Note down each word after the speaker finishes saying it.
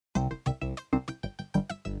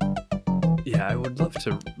Yeah, I would love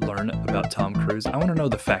to learn about Tom Cruise. I want to know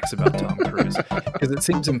the facts about Tom Cruise because it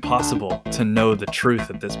seems impossible to know the truth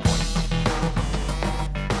at this point.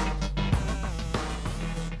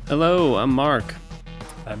 Hello, I'm Mark.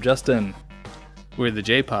 I'm Justin, We're the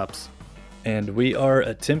J-Pops. and we are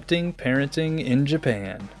attempting parenting in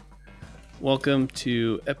Japan. Welcome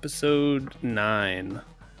to episode 9.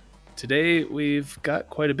 Today we've got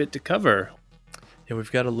quite a bit to cover. Yeah,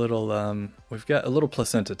 we've got a little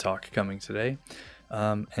placenta talk coming today,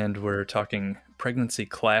 and we're talking pregnancy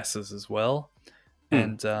classes as well.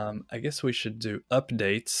 And I guess we should do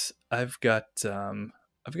updates. I've got one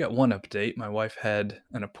update. My wife had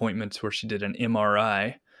an appointment where she did an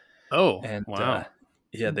MRI. Oh, And wow.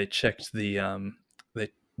 they checked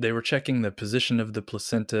they were checking the position of the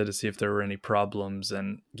placenta to see if there were any problems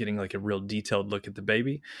and getting like a real detailed look at the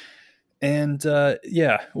baby. And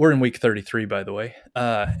we're in week 33, by the way,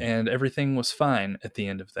 and everything was fine at the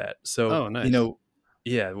end of that. So, nice.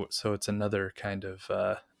 So it's another kind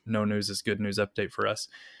of no news is good news update for us.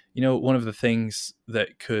 One of the things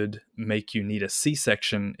that could make you need a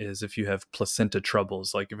C-section is if you have placenta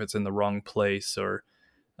troubles, like if it's in the wrong place or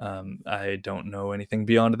I don't know anything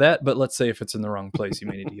beyond that, but let's say if it's in the wrong place, you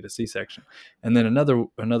may need to get a C-section. And then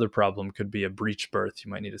another problem could be a breech birth. You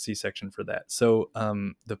might need a C-section for that. So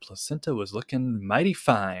the placenta was looking mighty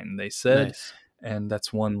fine, they said. Nice. And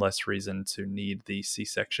that's one less reason to need the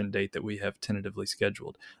C-section date that we have tentatively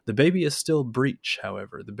scheduled. The baby is still breech,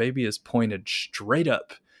 however. The baby is pointed straight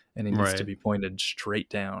up, and he needs to be pointed straight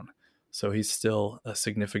down. So he's still a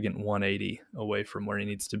significant 180 away from where he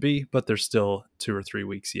needs to be, but there's still 2 or 3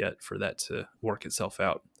 weeks yet for that to work itself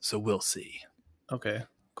out. So we'll see. Okay,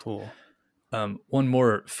 cool. One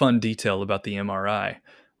more fun detail about the MRI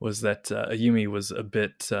was that Ayumi was a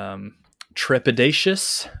bit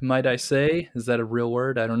trepidatious, might I say? Is that a real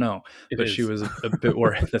word? I don't know. She was a bit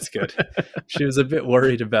worried. That's good. She was a bit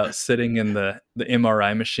worried about sitting in the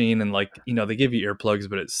MRI machine and they give you earplugs,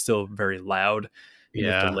 but it's still very loud. You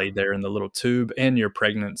have to lay there in the little tube, and you're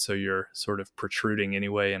pregnant, so you're sort of protruding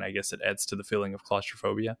anyway, and I guess it adds to the feeling of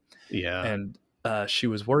claustrophobia. Yeah. And she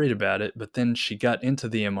was worried about it, but then she got into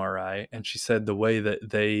the MRI, and she said the way that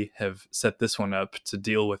they have set this one up to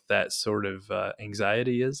deal with that sort of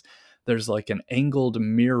anxiety is there's like an angled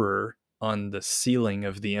mirror on the ceiling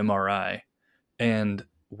of the MRI, and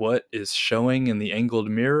what is showing in the angled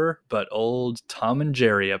mirror but old Tom and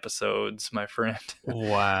Jerry episodes, my friend.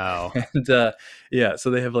 Wow. And so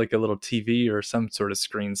they have like a little TV or some sort of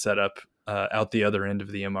screen set up out the other end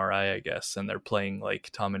of the MRI, I guess, and they're playing like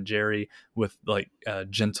Tom and Jerry with like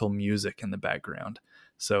gentle music in the background.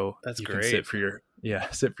 So that's you great. can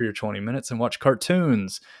sit for your 20 minutes and watch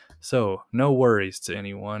cartoons. So no worries to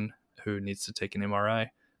anyone who needs to take an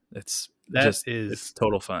MRI. It's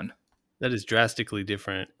total fun. That is drastically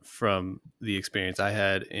different from the experience I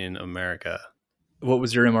had in America. What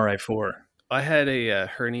was your MRI for? I had a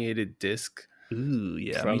herniated disc. Ooh,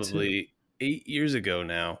 yeah, probably 8 years ago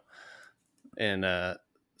now. And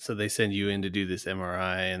so they send you in to do this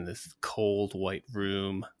MRI in this cold white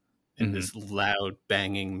room in this loud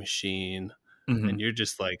banging machine. Mm-hmm. And you're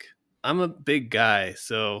just like, I'm a big guy,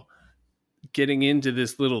 so getting into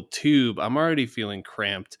this little tube, I'm already feeling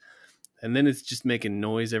cramped. And then it's just making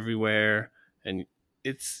noise everywhere, and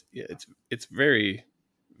it's very,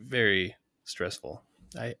 very stressful.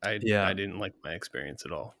 I didn't like my experience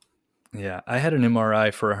at all. Yeah, I had an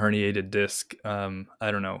MRI for a herniated disc.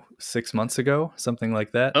 I don't know, 6 months ago, something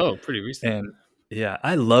like that. Oh, pretty recent. And yeah,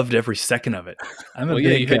 I loved every second of it.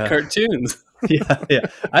 You had cartoons. Yeah.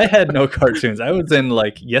 I had no cartoons. I was in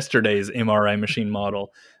like yesterday's MRI machine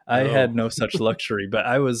model. I had no such luxury, but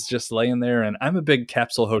I was just laying there, and I'm a big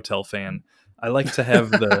capsule hotel fan. I like to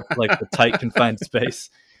have the tight confined space.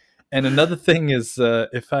 And another thing is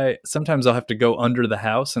sometimes I'll have to go under the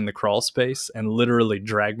house in the crawl space and literally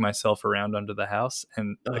drag myself around under the house.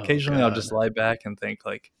 And occasionally I'll just lie back and think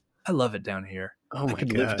like, I love it down here. Oh my I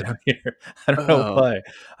could God. live down here. I don't know why.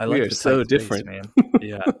 I like the so tight different, space, man.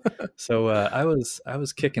 Yeah. So I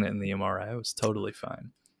was kicking it in the MRI. I was totally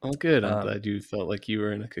fine. Oh, good. I'm glad you felt like you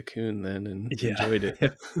were in a cocoon then and enjoyed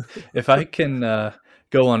it. If I can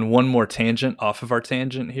go on one more tangent off of our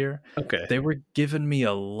tangent here. Okay. They were giving me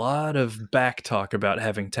a lot of back talk about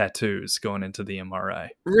having tattoos going into the MRI.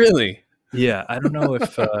 Really? Yeah. I don't know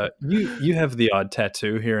if you have the odd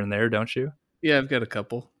tattoo here and there, don't you? Yeah, I've got a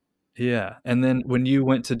couple. Yeah. And then when you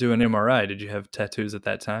went to do an MRI, did you have tattoos at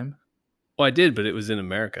that time? Well, I did, but it was in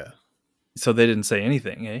America. So they didn't say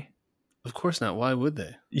anything, eh? Of course not. Why would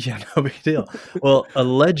they? Yeah, no big deal. Well,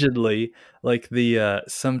 allegedly, like the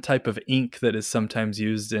some type of ink that is sometimes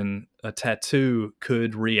used in a tattoo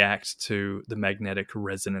could react to the magnetic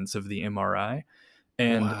resonance of the MRI,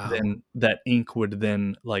 and Wow. then that ink would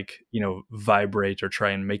then, like, vibrate or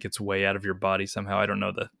try and make its way out of your body somehow. I don't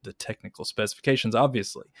know the technical specifications,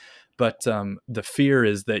 obviously, but the fear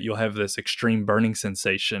is that you'll have this extreme burning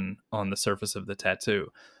sensation on the surface of the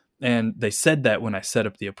tattoo. And they said that when I set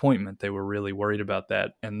up the appointment, they were really worried about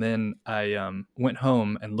that. And then I went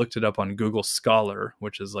home and looked it up on Google Scholar,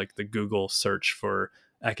 which is like the Google search for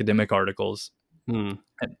academic articles. Hmm.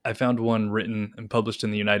 And I found one written and published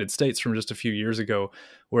in the United States from just a few years ago,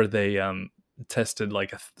 where they tested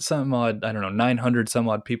like some odd, I don't know, 900 some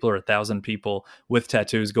odd people or 1,000 people with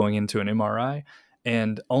tattoos going into an MRI.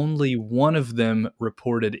 And only one of them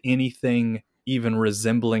reported anything even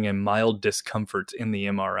resembling a mild discomfort in the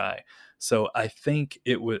MRI. So I think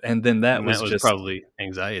it was, and then that And that was was just, probably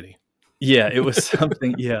anxiety. yeah, it was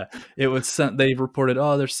something. Yeah, it was some. They reported,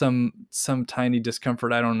 oh, there's some tiny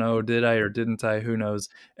discomfort. I don't know, did I or didn't I? Who knows?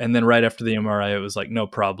 And then right after the MRI, it was like no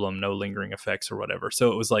problem, no lingering effects or whatever.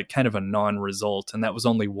 So it was like kind of a non-result, and that was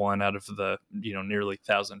only one out of the nearly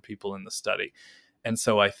 1,000 people in the study. And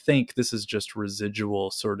so I think this is just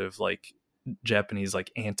residual sort of like Japanese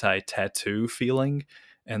like anti-tattoo feeling,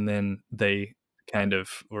 and then they kind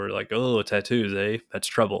of were like, oh, tattoos, eh? That's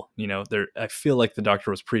trouble. There. I feel like the doctor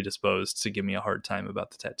was predisposed to give me a hard time about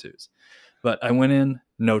the tattoos, but I went in,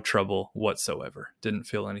 no trouble whatsoever. Didn't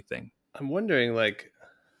feel anything. I'm wondering, like,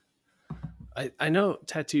 I know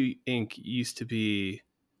tattoo ink used to be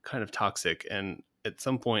kind of toxic, and at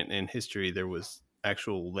some point in history there was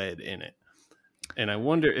actual lead in it. And I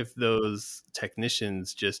wonder if those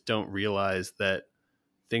technicians just don't realize that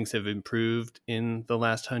things have improved in the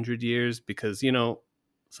last 100 years, because,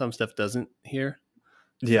 some stuff doesn't here.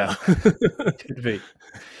 Yeah, So. could be.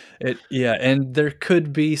 Yeah, and there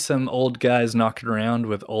could be some old guys knocking around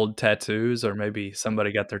with old tattoos, or maybe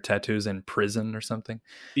somebody got their tattoos in prison or something,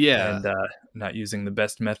 Yeah. and not using the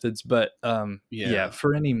best methods. But yeah, Yeah.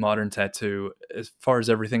 for any modern tattoo, as far as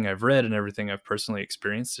everything I've read and everything I've personally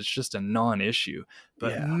experienced, it's just a non-issue.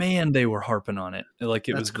 But Yeah. man, they were harping on it. Like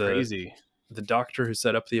it That's was crazy. the doctor who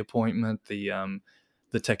set up the appointment,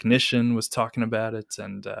 the technician was talking about it,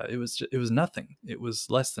 and it was nothing. It was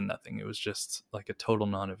less than nothing. It was just like a total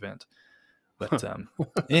non-event. But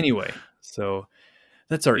anyway, so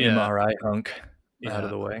that's our Yeah. MRI hunk out of Yeah.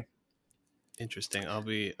 the way. Interesting.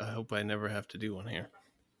 I hope I never have to do one here.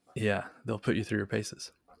 Yeah, they'll put you through your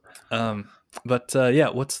paces. But yeah,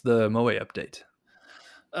 what's the Moe update?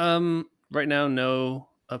 Right now, no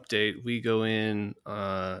update. We go in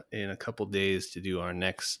a couple days to do our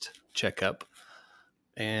next checkup,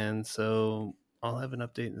 and so I'll have an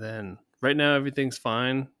update then. Right now, everything's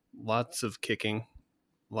fine. Lots of kicking,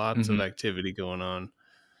 lots of activity going on.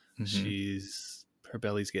 Her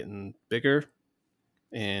belly's getting bigger,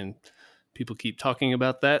 and people keep talking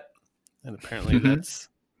about that. And apparently that's a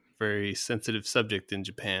very sensitive subject in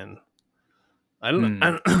Japan. I don't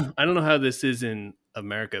know. I don't know how this is in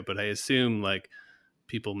America, but I assume like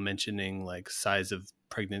people mentioning like size of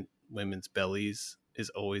pregnant women's bellies is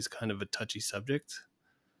always kind of a touchy subject.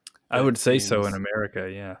 I would say so in America.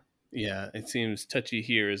 Yeah. Yeah. It seems touchy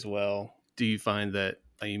here as well. Do you find that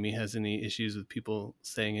Ayumi has any issues with people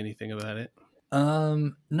saying anything about it?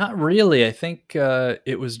 Not really. I think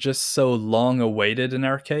it was just so long awaited in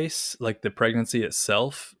our case, like the pregnancy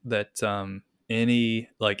itself, that any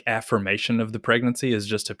like affirmation of the pregnancy is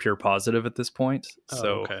just a pure positive at this point.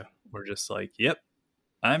 So okay. We're just like, yep,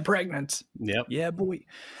 I'm pregnant. Yep. Yeah, boy.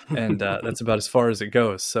 And that's about as far as it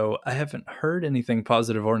goes. So I haven't heard anything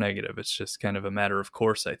positive or negative. It's just kind of a matter of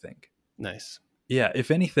course, I think. Nice. Yeah.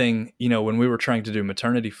 If anything, when we were trying to do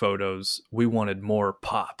maternity photos, we wanted more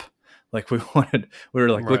pop. Like we were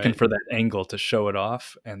like looking for that angle to show it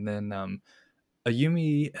off. And then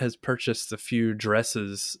Ayumi has purchased a few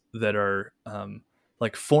dresses that are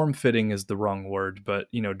like form-fitting is the wrong word, but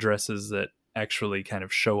dresses that actually kind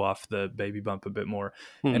of show off the baby bump a bit more.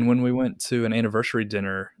 And when we went to an anniversary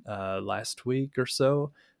dinner last week or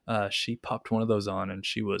so, she popped one of those on and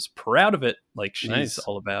she was proud of it. Like she's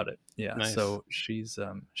all about it. Yeah. Nice. So she's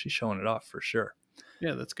showing it off for sure.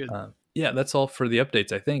 Yeah, that's good. Yeah, that's all for the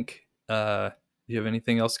updates, I think. Do you have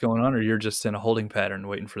anything else going on, or you're just in a holding pattern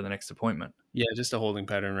waiting for the next appointment? Yeah, just a holding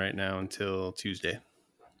pattern right now until Tuesday.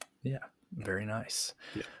 Yeah, very nice.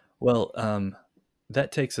 Yeah. Well,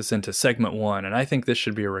 that takes us into segment 1, and I think this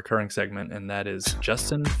should be a recurring segment, and that is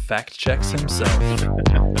Justin fact checks himself.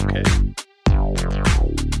 Okay.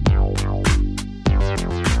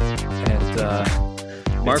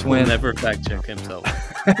 And Mark will never fact check himself.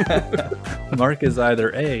 Mark is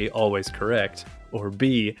either A, always correct, or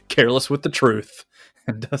B, careless with the truth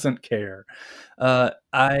and doesn't care.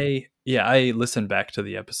 I listen back to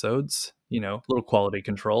the episodes, little quality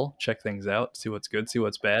control, check things out, see what's good, see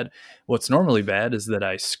what's bad. What's normally bad is that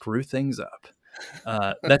I screw things up.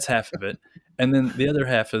 That's half of it. And then the other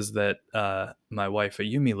half is that my wife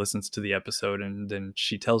Ayumi listens to the episode and then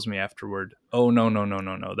she tells me afterward, oh,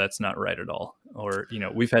 no, that's not right at all. Or,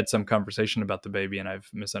 we've had some conversation about the baby and I've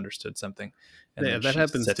misunderstood something. And Yeah, then that she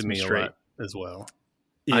happens sets to me me a straight. lot as well.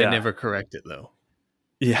 I Yeah. never correct it, though.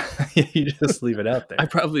 Yeah. You just leave it out there. I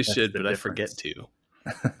probably That's should, the but I forget difference.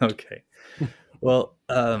 to. Okay. Well,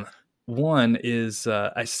 one is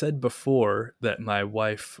I said before that my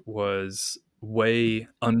wife was way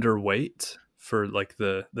underweight for like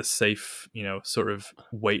the safe, sort of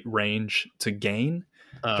weight range to gain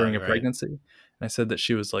during a Right. pregnancy. And I said that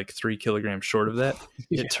she was like 3 kilograms short of that.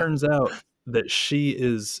 Yeah. It turns out that she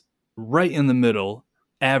is right in the middle,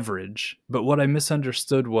 average. But what I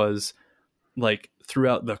misunderstood was like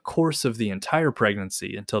throughout the course of the entire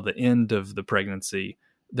pregnancy until the end of the pregnancy,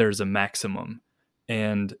 there's a maximum.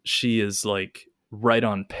 And she is like right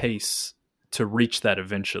on pace to reach that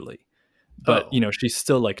eventually. But, Oh, she's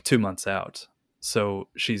still like 2 months out. So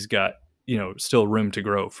she's got, still room to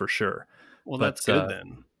grow for sure. well, that's But good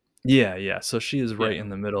then. yeah. So she is right Yeah. in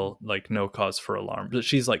the middle, like no cause for alarm. But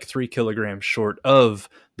she's like 3 kilograms short of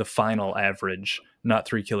the final average, not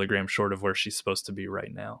 3 kilograms short of where she's supposed to be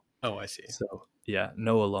right now. Oh, I see. So yeah,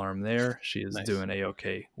 no alarm there. She is Nice. doing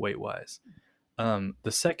a-okay weight wise.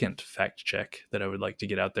 The second fact check that I would like to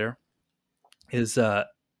get out there is,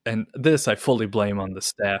 and this I fully blame on the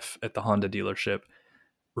staff at the Honda dealership.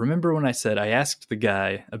 Remember when I said I asked the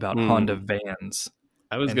guy about Honda vans,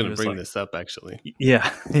 I was and going he to was bring like, this up, actually. yeah.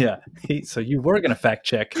 So you were going to fact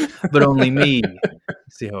check, but only me.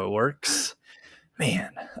 See how it works,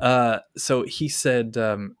 man. So he said,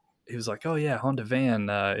 he was like, oh yeah, Honda van.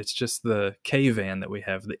 It's just the K van that we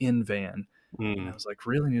have, the N van. And I was like,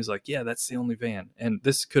 really? And he was like, yeah, that's the only van. And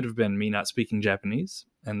this could have been me not speaking Japanese,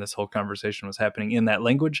 and this whole conversation was happening in that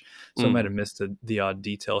language, so I might have missed the odd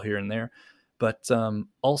detail here and there. But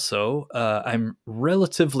also, I'm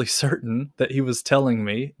relatively certain that he was telling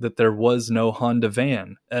me that there was no Honda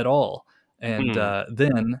van at all. And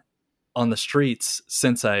then on the streets,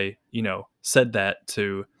 since I, said that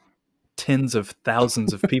to tens of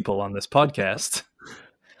thousands of people on this podcast,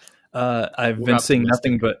 I've We're been seeing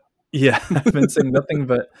optimistic. nothing but I've been seeing nothing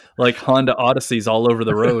but like Honda Odysseys all over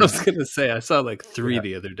the I road. was going to say, I saw like 3 Yeah.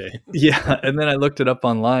 the other day. Yeah, and then I looked it up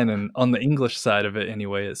online, and on the English side of it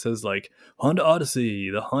anyway, it says like Honda Odyssey,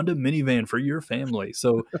 the Honda minivan for your family.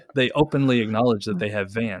 So they openly acknowledge that they have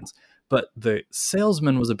vans. But the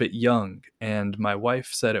salesman was a bit young, and my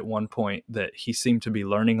wife said at one point that he seemed to be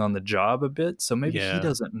learning on the job a bit, so maybe he Yeah.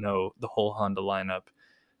 doesn't know the whole Honda lineup.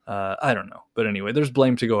 I don't know. But anyway, there's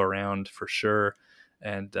blame to go around for sure.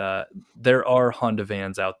 And there are Honda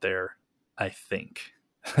vans out there, I think.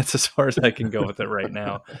 That's as far as I can go with it right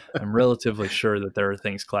now. I'm relatively sure that there are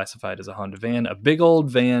things classified as a Honda van, a big old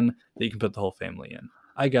van that you can put the whole family in.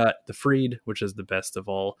 I got the Freed, which is the best of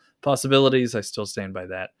all possibilities. I still stand by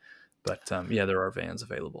that. But yeah, there are vans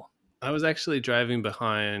available. I was actually driving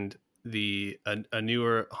behind a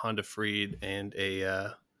newer Honda Freed and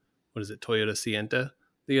a Toyota Sienta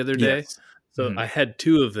the other day. Yes. So I had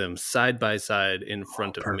 2 of them side by side in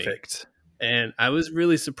front of me. Perfect. And I was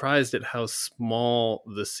really surprised at how small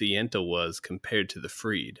the Sienta was compared to the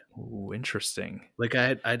Freed. Ooh, interesting. Like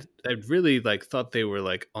I really like thought they were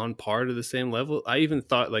like on par to the same level. I even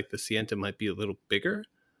thought like the Sienta might be a little bigger,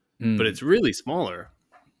 but it's really smaller.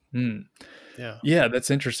 Yeah,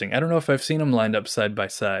 that's interesting. I don't know if I've seen them lined up side by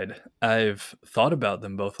side. I've thought about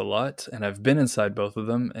them both a lot, and I've been inside both of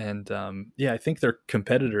them. And yeah, I think they're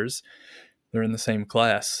competitors. They're in the same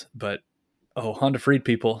class, but Honda Freed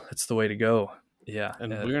people, it's the way to go. Yeah,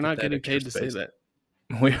 And we're not getting paid to say that.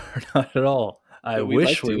 We are not at all. I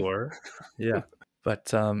wish we were. Yeah,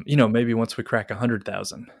 but maybe once we crack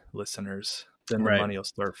 100,000 listeners, then the money will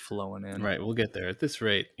start flowing in. Right, we'll get there. At this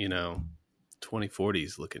rate, 2040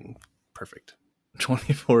 is looking perfect.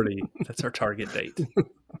 2040, that's our target date.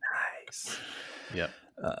 Nice. Yeah.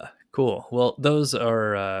 Cool. Well, those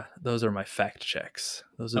are my fact checks.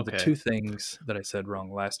 Those are the 2 things that I said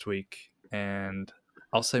wrong last week, and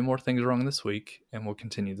I'll say more things wrong this week, and we'll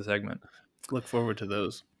continue the segment. Look forward to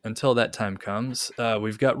those. Until that time comes,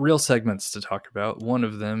 we've got real segments to talk about. One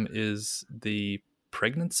of them is the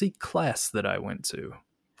pregnancy class that I went to.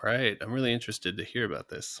 Right. I'm really interested to hear about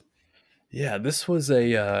this. Yeah, this was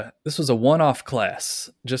a one-off class,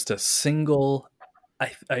 just a single.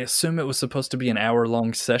 I assume it was supposed to be an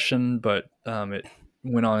hour-long session, but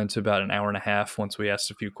went on into about an hour and a half once we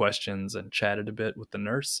asked a few questions and chatted a bit with the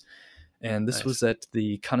nurse. And this Nice. was at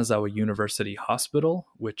the Kanazawa University Hospital,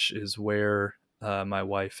 which is where my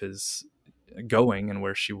wife is going and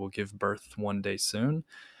where she will give birth one day soon.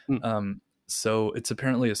 Hmm. So it's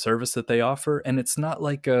apparently a service that they offer, and it's not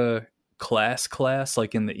like a class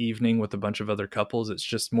like in the evening with a bunch of other couples. It's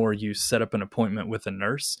just more you set up an appointment with a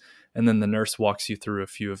nurse, and then the nurse walks you through a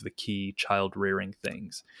few of the key child rearing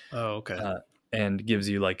things, Oh, okay. uh, and gives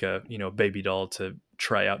you like a baby doll to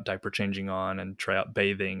try out diaper changing on and try out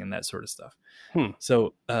bathing and that sort of stuff. Hmm.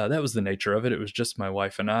 So that was the nature of it. It was just my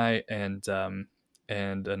wife and I, and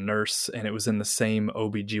a nurse, and it was in the same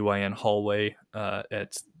OBGYN hallway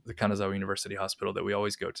at the Kanazawa University Hospital that we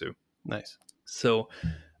always go to. Nice. So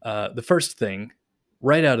the first thing,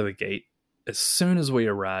 right out of the gate, as soon as we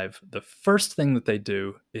arrive, the first thing that they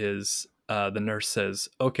do is the nurse says,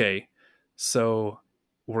 okay, so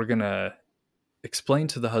we're going to explain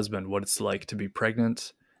to the husband what it's like to be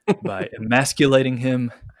pregnant by emasculating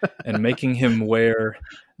him and making him wear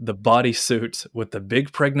the bodysuit with the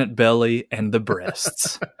big pregnant belly and the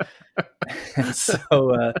breasts. And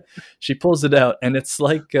so she pulls it out, and it's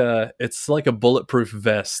like a bulletproof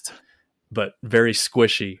vest, but very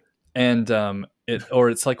squishy. And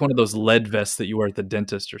it's like one of those lead vests that you wear at the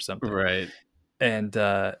dentist or something. Right. And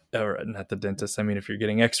or not the dentist, I mean, if you're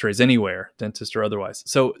getting x-rays anywhere, dentist or otherwise.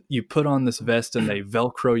 So you put on this vest and they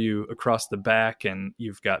velcro you across the back, and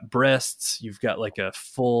you've got breasts, you've got like a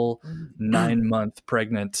full 9-month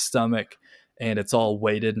pregnant stomach, and it's all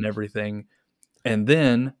weighted and everything. And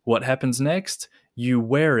then what happens next? You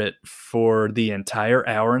wear it for the entire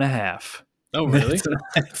hour and a half. Oh, really?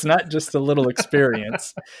 It's not just a little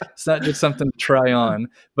experience. It's not just something to try on,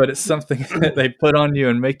 but it's something that they put on you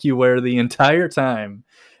and make you wear the entire time.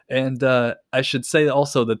 And I should say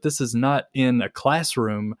also that this is not in a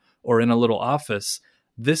classroom or in a little office.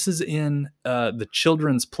 This is in the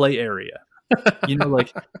children's play area.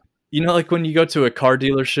 Like when you go to a car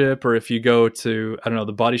dealership, or if you go to, I don't know,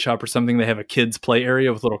 the body shop or something, they have a kids play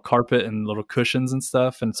area with little carpet and little cushions and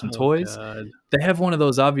stuff and some toys. God. They have one of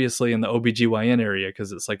those obviously in the OBGYN area,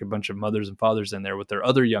 because it's like a bunch of mothers and fathers in there with their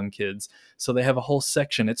other young kids. So they have a whole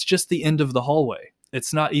section. It's just the end of the hallway.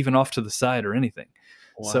 It's not even off to the side or anything.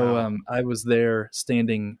 Wow. So I was there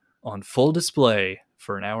standing on full display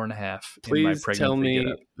for an hour and a half. Please tell me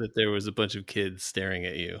that there was a bunch of kids staring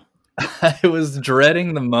at you. I was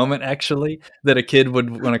dreading the moment, actually, that a kid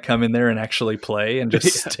would want to come in there and actually play and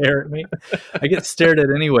just stare at me. I get stared at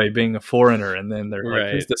anyway, being a foreigner, and then they're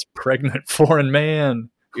like, who's this pregnant foreign man?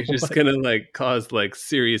 You're just going to like cause like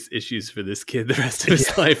serious issues for this kid the rest of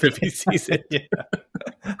his life if he sees it.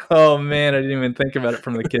 Yeah. Oh, man, I didn't even think about it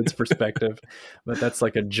from the kid's perspective, but that's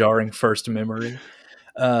like a jarring first memory.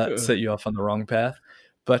 Set you off on the wrong path.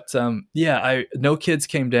 But no kids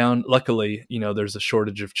came down. Luckily, there's a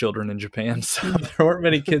shortage of children in Japan, so there weren't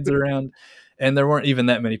many kids around, and there weren't even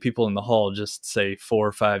that many people in the hall. Just say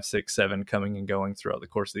 4, 5, 6, 7 coming and going throughout the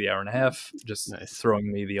course of the hour and a half, just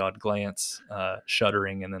throwing me the odd glance,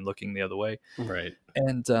 shuddering, and then looking the other way. Right.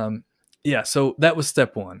 And so that was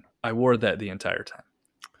step 1. I wore that the entire time.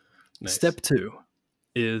 Nice. Step 2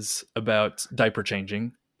 is about diaper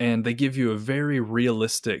changing, and they give you a very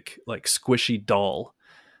realistic, like squishy doll.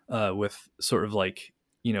 With sort of like,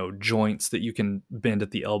 joints that you can bend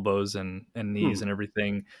at the elbows and knees and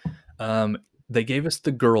everything. They gave us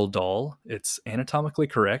the girl doll. It's anatomically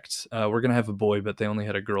correct. We're going to have a boy, but they only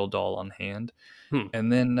had a girl doll on hand.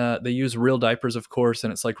 And then they use real diapers, of course,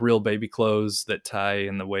 and it's like real baby clothes that tie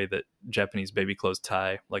in the way that Japanese baby clothes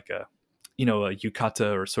tie, like a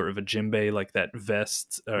yukata or sort of a jimbe, like that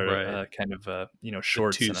vest or kind of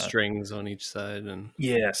shorts. The 2 strings on each side. And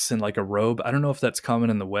yes, and like a robe. I don't know if that's common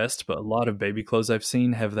in the West, but a lot of baby clothes I've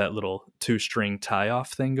seen have that little 2-string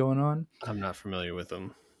tie-off thing going on. I'm not familiar with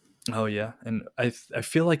them. Oh, yeah. And I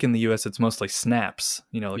feel like in the U.S. it's mostly snaps,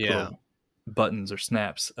 little buttons or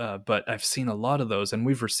snaps. But I've seen a lot of those, and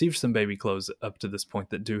we've received some baby clothes up to this point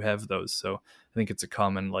that do have those. So I think it's a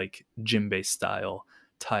common like jimbe style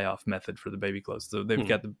tie-off method for the baby clothes. So they've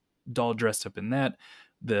got the doll dressed up in that.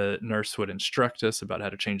 The nurse would instruct us about how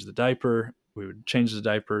to change the diaper. We would change the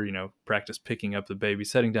diaper, practice picking up the baby,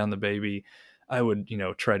 setting down the baby. I would,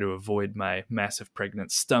 try to avoid my massive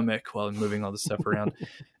pregnant stomach while I'm moving all the stuff around.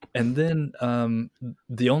 And then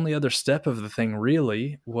the only other step of the thing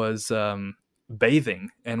really was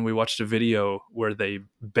bathing. And we watched a video where they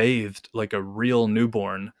bathed like a real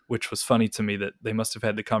newborn, which was funny to me that they must have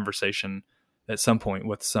had the conversation at some point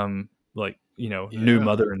with some new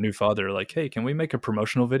mother and new father, like, hey, can we make a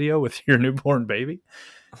promotional video with your newborn baby?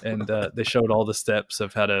 And they showed all the steps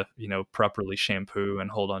of how to properly shampoo and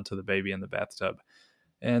hold on to the baby in the bathtub.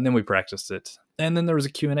 And then we practiced it. And then there was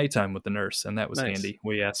a Q&A time with the nurse, and that was Nice. handy.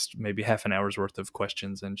 We asked maybe half an hour's worth of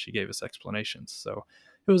questions, and she gave us explanations. So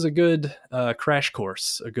it was a good crash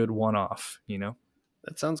course, a good one-off, you know?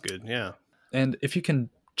 That sounds good. Yeah. And if you can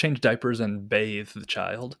change diapers and bathe the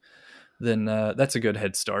child, then that's a good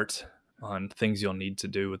head start on things you'll need to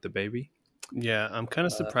do with the baby. Yeah, I'm kind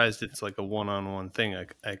of surprised it's like a one-on-one thing.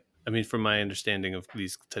 I mean, from my understanding of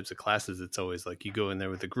these types of classes, it's always like you go in there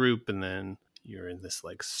with a group and then you're in this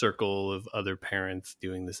like circle of other parents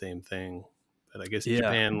doing the same thing. But I guess Yeah.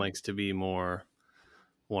 Japan likes to be more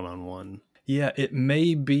one-on-one. Yeah, it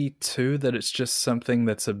may be too that it's just something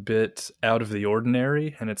that's a bit out of the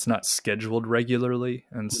ordinary and it's not scheduled regularly.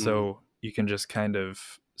 And Mm. so you can just kind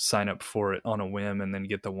of sign up for it on a whim and then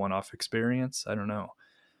get the one off experience. I don't know.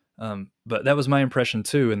 But that was my impression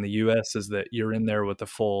too in the US, is that you're in there with a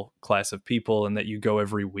full class of people and that you go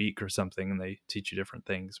every week or something and they teach you different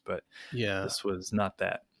things. But Yeah, this was not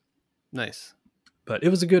that. nice. But it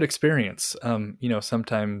was a good experience.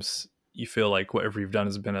 Sometimes you feel like whatever you've done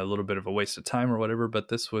has been a little bit of a waste of time or whatever, but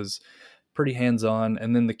this was pretty hands-on.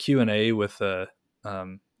 And then the Q&A with a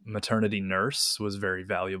maternity nurse was very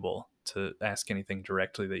valuable to ask anything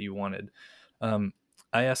directly that you wanted.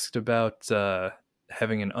 I asked about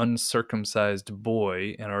having an uncircumcised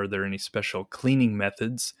boy, and are there any special cleaning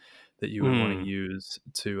methods that you would want to Mm. use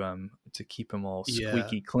to keep him all Yeah,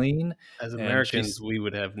 squeaky clean? as And Americans, we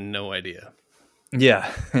would have no idea.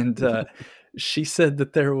 yeah, and she said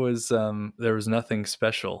that there was nothing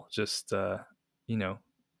special, just you know,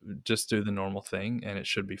 just do the normal thing and it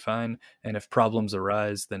should be fine. And if problems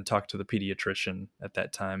arise, then talk to the pediatrician at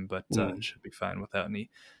that time, but it Mm. should be fine without any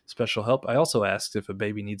special help. I also asked if a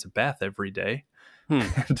baby needs a bath every day, Hmm.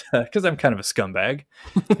 because I'm kind of a scumbag,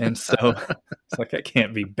 and so it's like I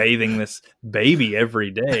can't be bathing this baby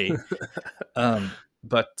every day.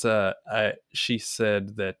 But she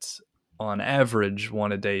said that on average,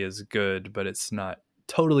 one a day is good, but it's not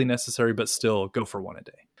totally necessary. But still, go for one a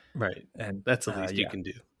day. Right. And That's the least you can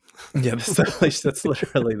do. yeah, that's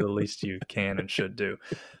literally the least you can and should do.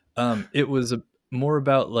 It was more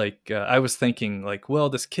about like I was thinking like, well,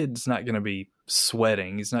 this kid's not going to be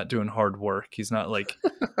sweating. He's not doing hard work. He's not like,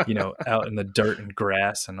 out in the dirt and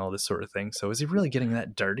grass and all this sort of thing. So is he really getting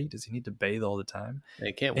that dirty? Does he need to bathe all the time?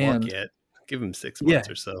 They can't walk And yet. Give him 6 yeah, months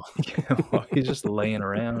or so. well, he's just laying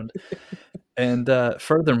around. And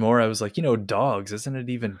furthermore, I was like, dogs, isn't it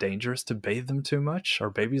even dangerous to bathe them too much? Are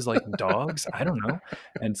babies like dogs? I don't know.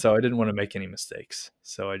 And so I didn't want to make any mistakes.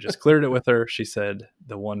 So I just cleared it with her. She said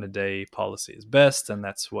the one a day policy is best, and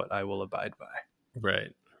that's what I will abide by.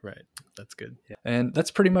 Right. Right. That's good. Yeah. And that's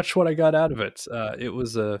pretty much what I got out of it. It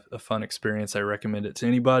was a fun experience. I recommend it to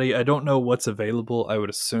anybody. I don't know what's available. I would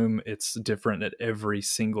assume it's different at every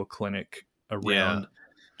single clinic Yeah. around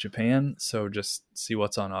Japan. So just see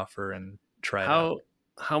what's on offer and try it out.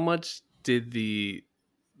 How much did the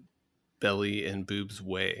belly and boobs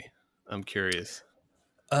weigh? I'm curious.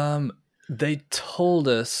 They told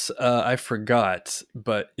us, I forgot,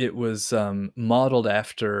 but it was modeled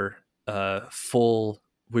after full,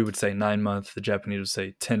 we would say 9 month, the Japanese would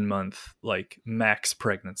say 10-month, like max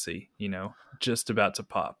pregnancy, just about to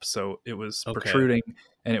pop. So it was Okay. protruding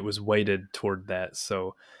and it was weighted toward that.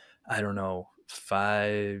 So I don't know,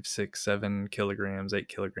 5, 6, 7 kilograms, 8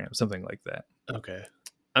 kilograms, something like that. Okay.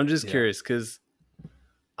 I'm just Yeah. curious because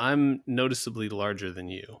I'm noticeably larger than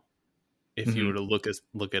you. If you were to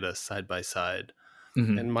look at us side by side,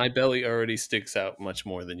 Mhm. and my belly already sticks out much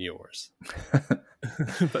more than yours.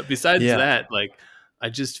 But besides Yeah. that, like, I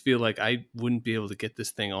just feel like I wouldn't be able to get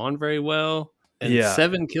this thing on very well. And Yeah.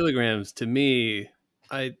 7 kilograms to me,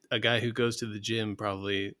 a guy who goes to the gym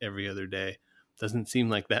probably every other day, doesn't seem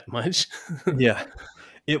like that much. Yeah.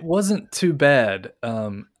 It wasn't too bad.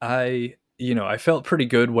 I felt pretty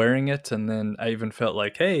good wearing it, and then I even felt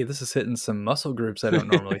like, hey, this is hitting some muscle groups I don't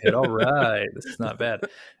normally hit. All right, this is not bad.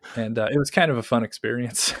 And it was kind of a fun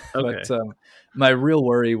experience. Okay. But my real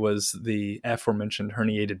worry was the aforementioned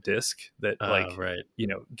herniated disc that Right.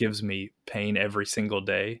 gives me pain every single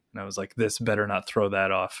day. And I was like, this better not throw that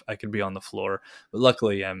off. I could be on the floor. But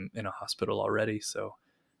luckily I'm in a hospital already, so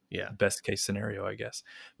Yeah. best case scenario, I guess.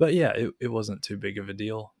 But yeah, it wasn't too big of a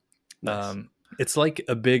deal. Nice. It's like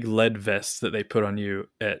a big lead vest that they put on you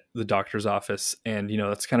at the doctor's office, and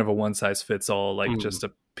that's kind of a one size fits all, like just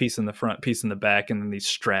a piece in the front, piece in the back, and then these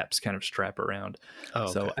straps kind of strap around. Oh,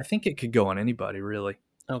 So okay. I think it could go on anybody, really.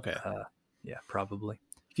 Okay. Yeah, probably.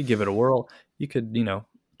 You could give it a whirl. You could,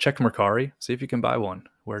 check Mercari, see if you can buy one.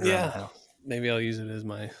 Wear it around the house. Maybe I'll use it as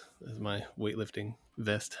my weightlifting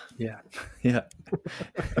vest. Yeah, yeah.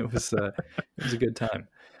 It was a good time.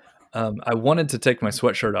 I wanted to take my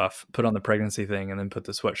sweatshirt off, put on the pregnancy thing, and then put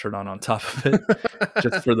the sweatshirt on top of it,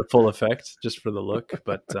 just for the full effect, just for the look.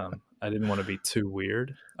 But I didn't want to be too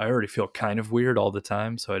weird. I already feel kind of weird all the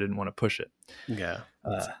time, so I didn't want to push it. Yeah,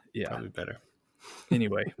 that's Yeah. probably better.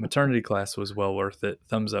 Anyway, maternity class was well worth it.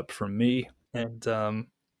 Thumbs up from me. And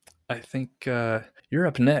I think you're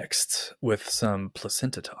up next with some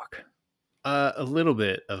placenta talk. A little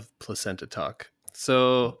bit of placenta talk.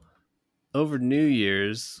 So over New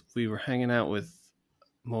Year's, we were hanging out with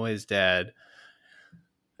Moy's dad,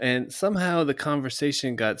 and somehow the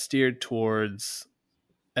conversation got steered towards,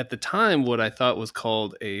 at the time, what I thought was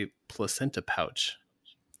called a placenta pouch,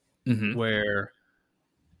 Mm-hmm. where,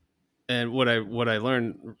 and what I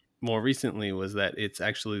learned more recently was that it's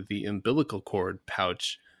actually the umbilical cord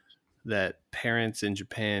pouch that parents in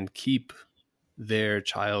Japan keep their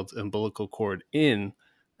child's umbilical cord in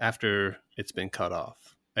after it's been cut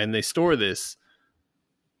off. And they store this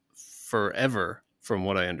forever, from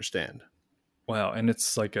what I understand. Wow, and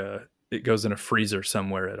it's like it goes in a freezer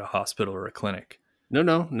somewhere at a hospital or a clinic.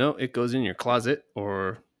 No, it goes in your closet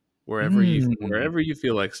or Mm, wherever you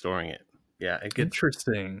feel like storing it. Yeah,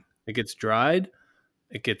 interesting. it gets dried,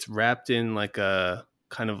 it gets wrapped in like a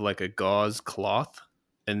kind of like a gauze cloth,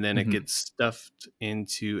 and then it Mm-hmm. gets stuffed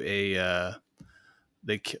into a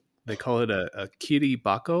they they call it a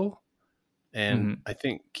kiribako. And Mm-hmm. I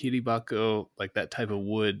think kiribako, like that type of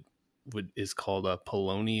wood is called a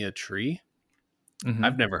paulownia tree. Mm-hmm.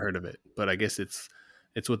 I've never heard of it, but I guess it's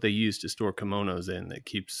what they use to store kimonos in, that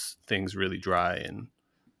keeps things really dry, and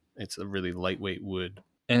it's a really lightweight wood.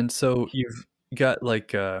 And so you've got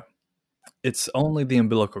like it's only the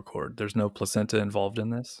umbilical cord. There's no placenta involved in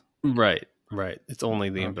this. Right. It's only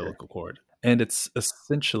the Okay. umbilical cord. And it's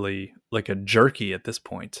essentially like a jerky at this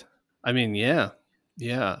point. I mean, yeah.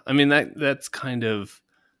 I mean, that's kind of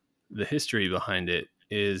the history behind it.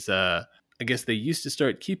 Is I guess they used to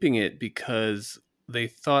start keeping it because they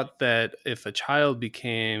thought that if a child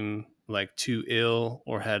became like too ill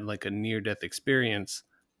or had like a near death experience,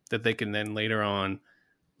 that they can then later on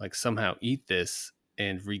like somehow eat this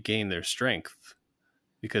and regain their strength,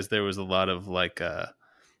 because there was a lot of like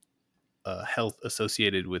health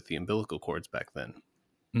associated with the umbilical cords back then.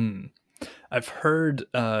 Mm. I've heard,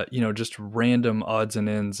 just random odds and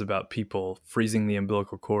ends about people freezing the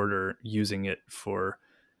umbilical cord or using it for,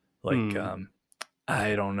 like, Hmm.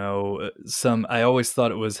 I don't know, some. I always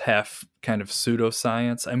thought it was half kind of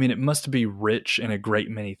pseudoscience. I mean, it must be rich in a great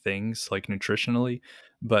many things, like nutritionally,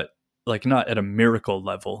 but like not at a miracle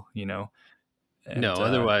level. And No,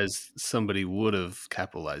 otherwise somebody would have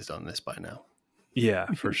capitalized on this by now. yeah,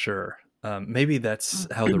 for sure. Maybe that's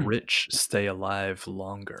how the rich stay alive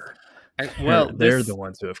longer. They're Well, they're the this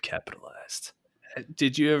ones who have capitalized.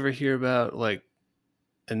 did you ever hear about like,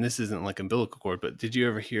 and this isn't like umbilical cord, but did you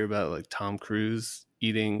ever hear about like Tom Cruise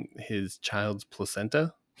eating his child's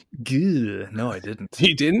placenta? Gah, no, I didn't.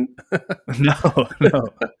 He didn't? No, no.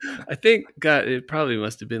 I think, God, it probably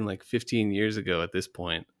must have been like 15 years ago at this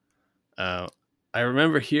point. Uh, I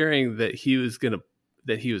remember hearing that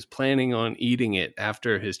that he was planning on eating it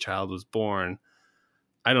after his child was born.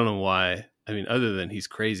 I don't know why. I mean, other than he's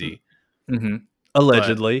crazy, Hmm. but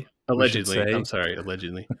Allegedly, we should allegedly, I'm say. sorry,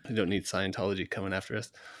 allegedly. I don't need Scientology coming after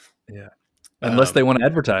us. Yeah. Unless they Um, want to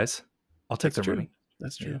advertise, I'll take that's their true. money.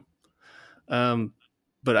 That's Yeah. true. Um,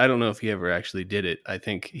 but I don't know if he ever actually did it. I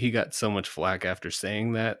think he got so much flack after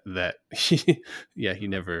saying that he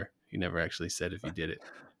never actually said if he did it.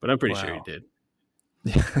 But I'm pretty sure he Wow. did.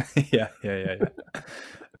 Yeah.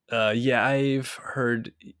 Yeah, I've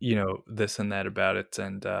heard, this and that about it,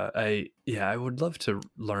 and I would love to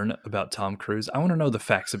learn about Tom Cruise. I want to know the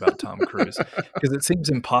facts about Tom Cruise because it seems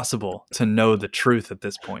impossible to know the truth at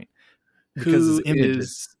this point because his Who image is.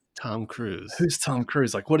 is Tom Cruise? Who's Tom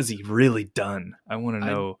Cruise? Like, what has he really done? I want to I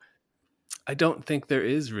know. I don't think there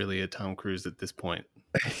is really a Tom Cruise at this point.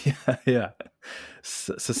 Yeah.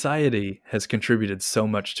 Society has contributed so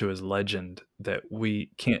much to his legend that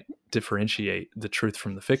we can't differentiate the truth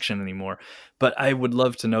from the fiction anymore. But I would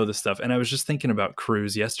love to know this stuff. And I was just thinking about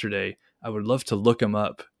Cruise yesterday. I would love to look him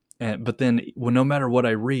up. But then, well, no matter what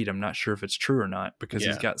I read, I'm not sure if it's true or not because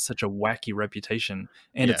he's Yeah, got such a wacky reputation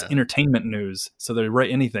and it's yeah, entertainment news. So they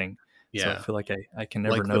write anything. So I yeah. feel like I can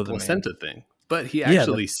never Like the know the man. placenta thing. But he Yeah,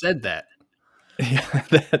 actually said that. yeah,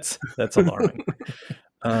 that's alarming.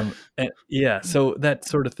 And yeah, so that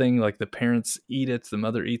sort of thing, like the parents eat it, the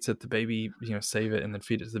mother eats it, the baby, save it and then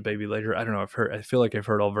feed it to the baby later. I don't know. I feel like I've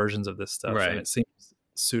heard all versions of this stuff, and Right. it seems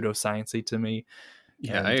pseudosciencey to me.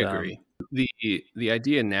 Yeah, I And agree. The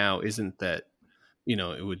idea now isn't that,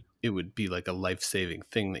 it would be like a life-saving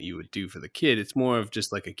thing that you would do for the kid. It's more of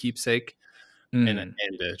just like a keepsake. Mm.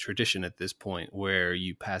 and a tradition at this point where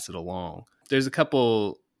you pass it along. There's a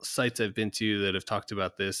couple sites I've been to that have talked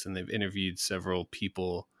about this, and they've interviewed several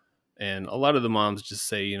people. And a lot of the moms just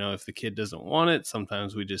say, if the kid doesn't want it,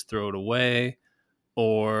 sometimes we just throw it away.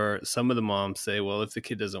 Or some of the moms say, well, if the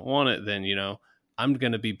kid doesn't want it, then, I'm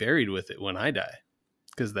going to be buried with it when I die,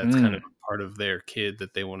 because that's kind of Mm. a part of their kid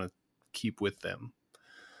that they want to keep with them.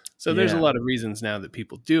 So there's a Yeah. lot of reasons now that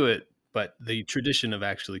people do it, but the tradition of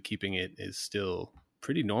actually keeping it is still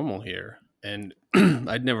pretty normal here. And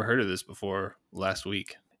I'd never heard of this before last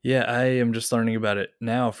week. Yeah, I am just learning about it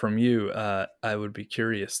now from you. I would be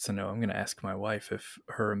curious to know. I'm going to ask my wife if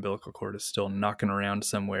her umbilical cord is still knocking around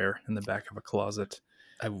somewhere in the back of a closet.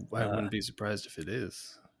 I Uh, wouldn't be surprised if it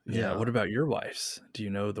is. yeah. Yeah. What about your wife's? Do you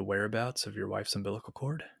know the whereabouts of your wife's umbilical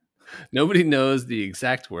cord? Nobody knows the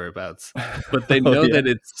exact whereabouts, but they Oh, know yeah. that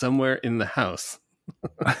it's somewhere in the house.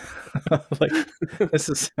 Like, this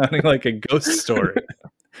is sounding like a ghost story.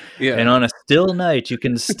 And Yeah. on a still night, you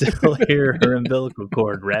can still hear her umbilical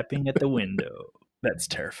cord rapping at the window. That's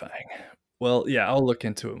terrifying. Well, yeah, I'll look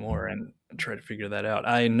into it more and try to figure that out.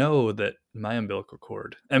 I know that my umbilical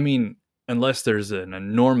cord, I mean, unless there's an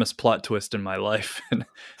enormous plot twist in my life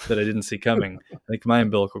that I didn't see coming, I think my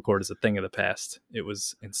umbilical cord is a thing of the past. It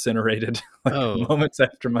was incinerated like Oh, moments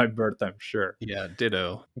after my birth, I'm sure. yeah.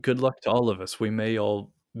 Ditto. Good luck to all of us. We may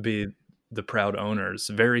all be the proud owners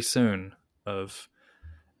very soon of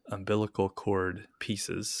umbilical cord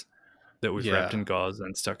pieces that we've wrapped Yeah. in gauze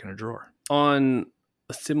and stuck in a drawer. On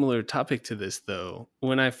a similar topic to this, though,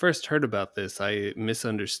 when I first heard about this, I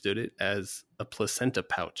misunderstood it as a placenta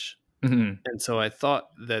pouch. Mhm. And so I thought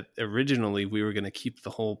that originally we were going to keep the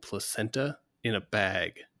whole placenta in a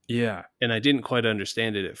bag. Yeah. And I didn't quite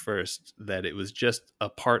understand it at first, that it was just a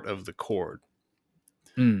part of the cord.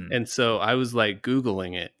 Mm. And so I was like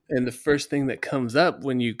Googling it. And the first thing that comes up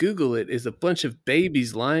when you Google it is a bunch of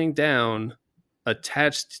babies lying down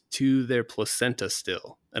attached to their placenta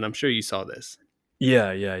still. And I'm sure you saw this. Yeah,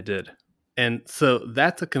 I did. And so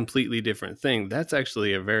that's a completely different thing. That's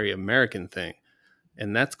actually a very American thing.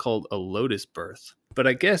 And that's called a lotus birth. But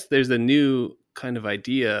I guess there's a new kind of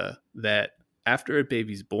idea that after a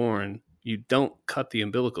baby's born, you don't cut the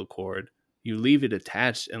umbilical cord. You leave it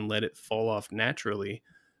attached and let it fall off naturally,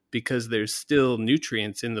 because there's still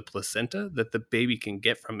nutrients in the placenta that the baby can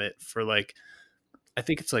get from it for I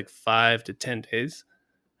think it's 5 to 10 days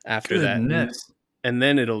after that. Goodness. And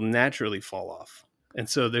then it'll naturally fall off. And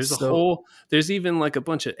so So, there's even a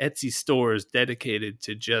bunch of Etsy stores dedicated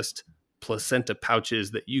to just placenta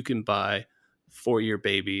pouches that you can buy for your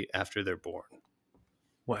baby after they're born.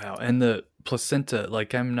 wow. And the placenta,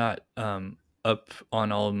 I'm not up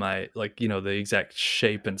on all of my the exact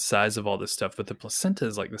shape and size of all this stuff, but the placenta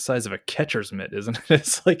is like the size of a catcher's mitt, isn't it?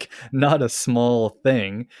 It's not a small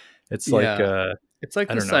thing. It's Yeah. It's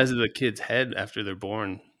like I the don't know. size of the kid's head after they're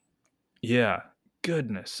born. Yeah.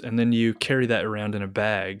 Goodness. And then you carry that around in a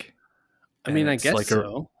bag, I and mean, I guess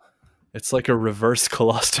so. it's like a reverse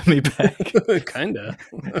colostomy bag. Kinda.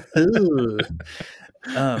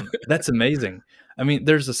 That's amazing. I mean,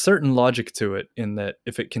 there's a certain logic to it in that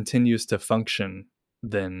if it continues to function,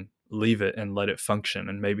 then leave it and let it function.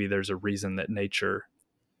 And maybe there's a reason that nature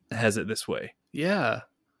has it this way. Yeah.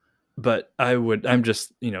 But I'm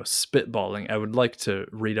just, spitballing. I would like to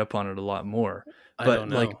read up on it a lot more. I But don't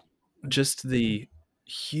know. just the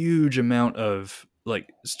huge amount of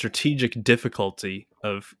strategic difficulty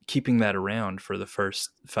of keeping that around for the first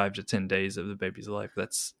 5 to 10 days of the baby's life.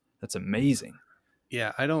 That's amazing.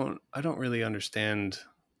 Yeah, I don't really understand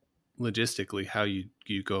logistically how you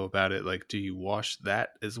go about it. Do you wash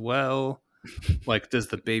that as well? Does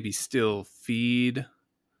the baby still feed?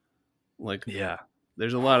 Yeah.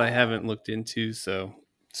 There's a lot I haven't looked into, so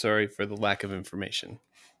sorry for the lack of information.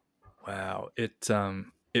 Wow.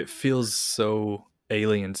 It feels so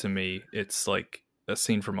alien to me. It's like a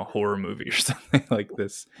scene from a horror movie or something like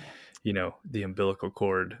this. The umbilical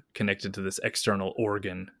cord connected to this external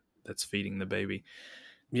organ that's feeding the baby.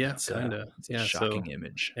 Yeah, It's kind of. it's a Yeah, so shocking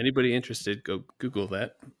image. anybody interested, go Google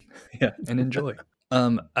that. Yeah, and enjoy.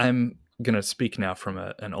 I'm gonna speak now from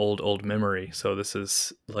an old memory. So this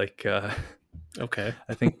is Okay.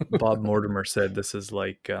 I think Bob Mortimer said this is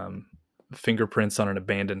fingerprints on an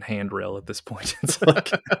abandoned handrail at this point.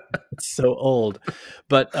 It's so old.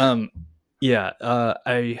 But yeah,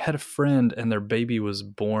 I had a friend and their baby was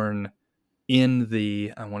born in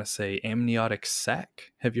the, I want to say, amniotic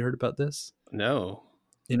sac. Have you heard about this? No.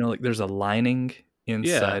 There's a lining Yeah.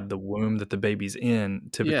 inside the womb that the baby's in.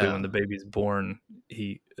 Typically, when Yeah. the baby's born,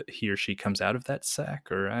 he or she comes out of that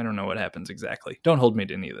sac, or I don't know what happens exactly. Don't hold me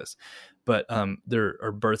to any of this. But there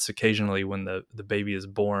are births occasionally when the baby is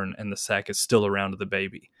born and the sac is still around the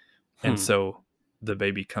baby, and Hmm. so the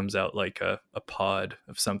baby comes out like a pod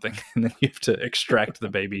of something, and then you have to extract the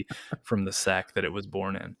baby from the sac that it was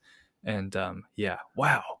born in. And yeah,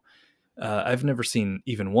 wow. I've never seen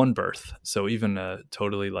even one birth, so even a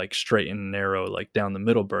totally like straight and narrow, like down the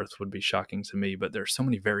middle birth would be shocking to me. But there's so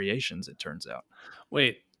many variations, it turns out.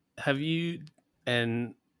 Wait, have you?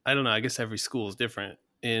 And I don't know. I guess every school is different.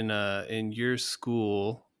 In your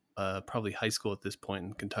school, probably high school at this point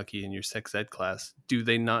in Kentucky, in your sex ed class, do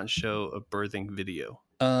they not show a birthing video?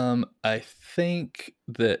 I think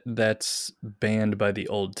that's banned by the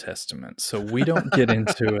Old Testament, so we don't get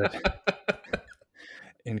into it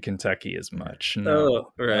in Kentucky as much. Oh,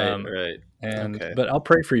 No. right, right. And Okay. but I'll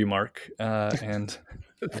pray for you, Mark, and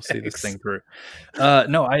we'll see this Thanks. thing through.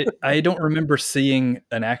 No, I don't remember seeing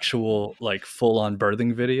an actual like full on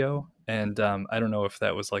birthing video, and I don't know if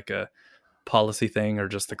that was like a policy thing or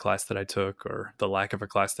just the class that I took or the lack of a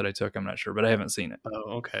class that I took. I'm not sure, but I haven't seen it.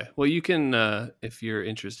 Oh, okay. Well, you can, if you're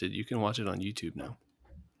interested, you can watch it on YouTube now.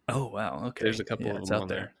 Oh wow, There's okay, a couple yeah, of it's them out on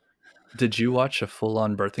there. there. Did you watch a full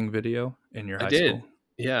on birthing video in your I high did. school?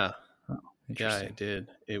 Yeah. Oh, Yeah, I interesting. did.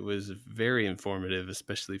 It was very informative,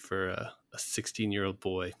 especially for a 16-year-old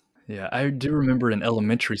boy. Yeah, I do remember in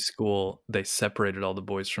elementary school they separated all the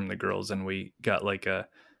boys from the girls, and we got like a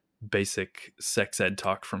basic sex ed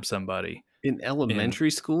talk from somebody. In In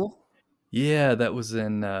elementary school? Yeah, that was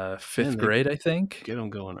in Man, fifth they grade, I think. get them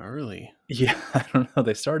going early. Yeah, I don't know.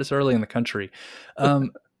 They start us early in the country,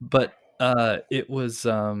 but it was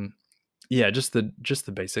yeah, just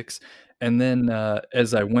the basics. And then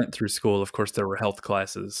as I went through school, of course, there were health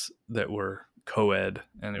classes that were co-ed,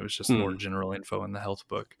 and it was just more Hmm. general info in the health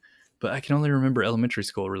book. But I can only remember elementary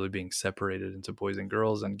school really being separated into boys and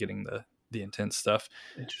girls and getting the intense stuff.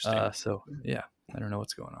 Interesting. So yeah, I don't know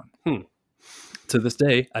what's going on. Hmm. To this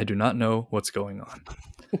day, I do not know what's going on,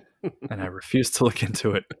 and I refuse to look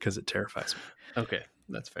into it because it terrifies me. Okay,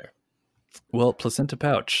 that's fair. Well, placenta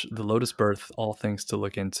pouch, the lotus birth, all things to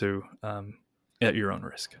look into at your own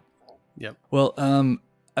risk. Yep. Well,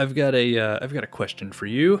 I've got a question for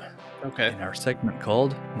you Okay. in our segment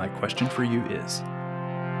called "My Question for You Is."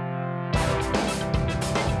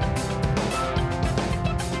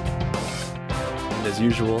 And as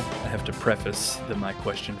usual, I have to preface that my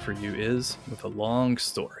question for you is with a long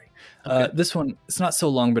story. Okay. This one, it's not so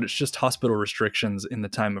long, but it's just hospital restrictions in the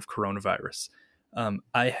time of coronavirus.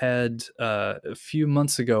 I had a few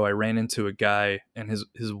months ago, I ran into a guy and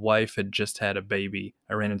his wife had just had a baby.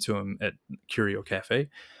 I ran into him at Curio Cafe,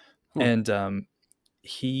 Hmm. and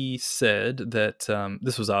he said that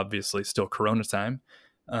this was obviously still Corona time.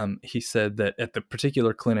 He said that at the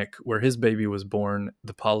particular clinic where his baby was born,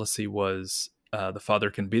 the policy was the father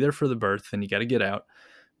can be there for the birth and you got to get out,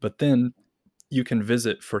 but then you can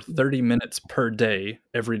visit for 30 minutes per day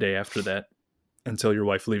every day after that until your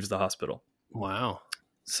wife leaves the hospital. Wow.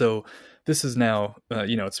 So this is now,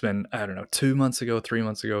 it's been, I don't know, 2 months ago, 3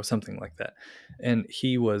 months ago, something like that. And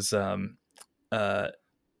he was,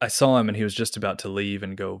 I saw him and he was just about to leave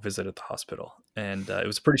and go visit at the hospital. And it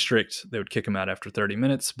was pretty strict. They would kick him out after 30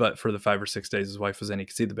 minutes, but for the 5 or 6 days his wife was in, he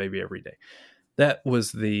could see the baby every day. That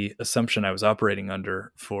was the assumption I was operating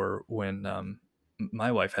under for when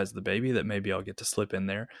my wife has the baby, that maybe I'll get to slip in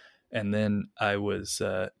there. And then I was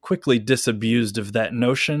quickly disabused of that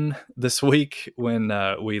notion this week when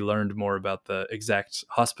we learned more about the exact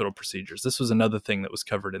hospital procedures. This was another thing that was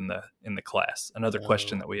covered in the class, another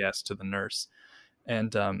question Oh. that we asked to the nurse.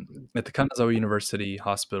 And at the Kanazawa University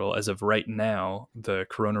Hospital, as of right now, the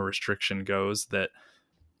corona restriction goes that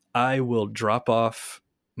I will drop off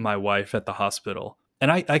my wife at the hospital, and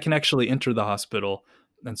I can actually enter the hospital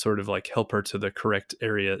and sort of like help her to the correct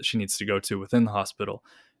area that she needs to go to within the hospital.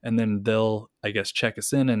 And then they'll, I guess, check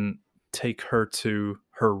us in and take her to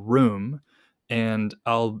her room. And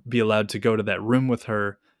I'll be allowed to go to that room with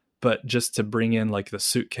her, but just to bring in like the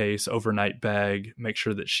suitcase, overnight bag, make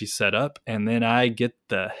sure that she's set up. And then I get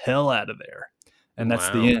the hell out of there. And that's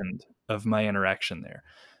the Wow. end of my interaction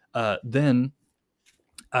there. Then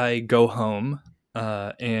I go home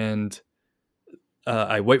and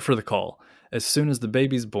I wait for the call. As soon as the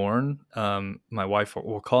baby's born, my wife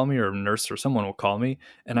will call me, or a nurse or someone will call me,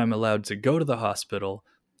 and I'm allowed to go to the hospital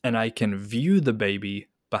and I can view the baby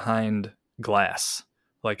behind glass.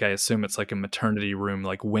 Like I assume it's like a maternity room,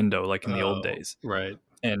 like window, like in the old Oh, days. right.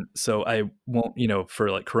 And so I won't,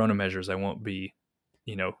 for like corona measures, I won't be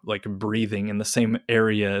like breathing in the same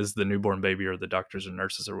area as the newborn baby or the doctors or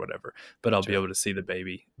nurses or whatever, but I'll be Gotcha. able to see the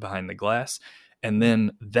baby behind the glass. And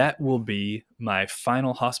then that will be my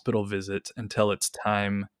final hospital visit until it's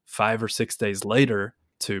time 5 or 6 days later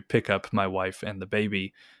to pick up my wife and the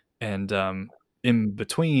baby. And in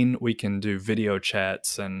between, we can do video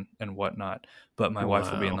chats and whatnot. But my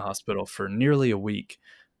wife will be in the Wow. hospital for nearly a week,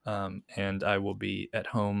 and I will be at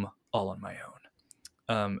home all on my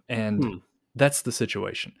own. And Hmm. that's the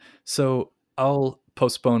situation. So I'll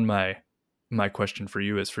postpone my question for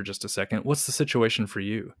you is for just a second. What's the situation for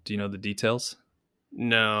you? Do you know the details?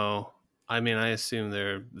 No, I mean, I assume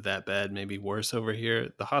they're that bad, maybe worse over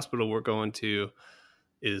here. The hospital we're going to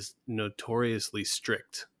is notoriously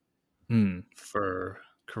strict Hmm. for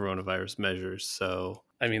coronavirus measures. So,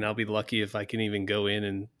 I mean, I'll be lucky if I can even go in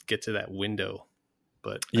and get to that window,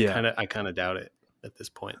 but Yeah. I kind of doubt it at this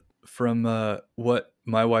point. From what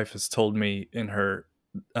my wife has told me in her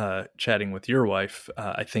chatting with your wife,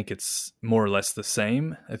 I think it's more or less the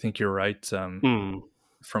same. I think you're right. Hmm.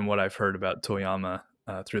 From what I've heard about Toyama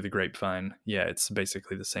through the grapevine, yeah, it's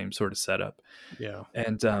basically the same sort of setup. Yeah.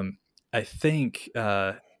 And I think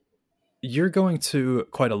you're going to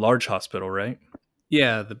quite a large hospital, right?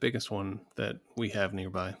 Yeah, the biggest one that we have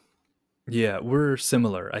nearby. Yeah, we're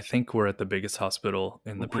similar. I think we're at the biggest hospital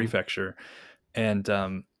in the Hmm. prefecture. And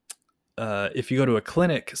if you go to a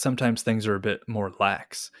clinic, sometimes things are a bit more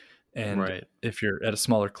lax. And Right. if you're at a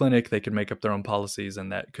smaller clinic, they could make up their own policies, and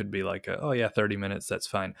that could be like, oh yeah, 30 minutes, that's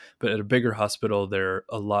fine. But at a bigger hospital, they're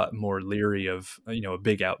a lot more leery of a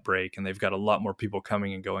big outbreak, and they've got a lot more people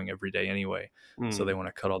coming and going every day anyway. So they Mm. want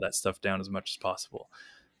to cut all that stuff down as much as possible.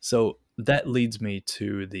 So that leads me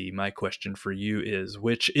to the my question for you is,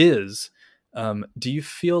 which is, do you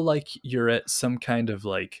feel like you're at some kind of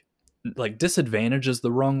like disadvantage is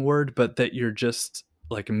the wrong word, but that you're just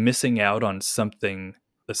like missing out on something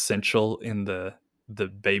essential in the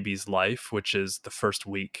baby's life, which is the first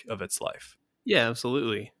week of its life? Yeah,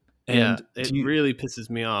 absolutely. Yeah, And it do you really pisses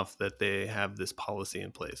me off that they have this policy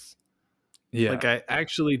in place. yeah. Like, I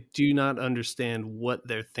actually do not understand what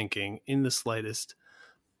they're thinking in the slightest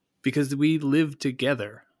because we live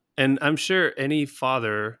together. And I'm sure any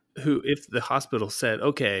father who, if the hospital said,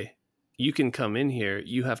 okay, you can come in here,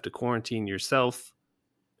 you have to quarantine yourself,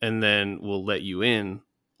 and then we'll let you in, Mhm.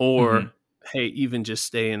 or hey, even just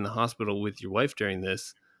stay in the hospital with your wife during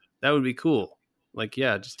this, that would be cool. Like,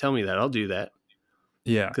 yeah, just tell me that. I'll do that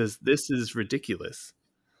Yeah. because this is ridiculous.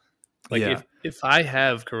 Like, Yeah. if I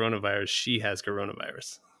have coronavirus, she has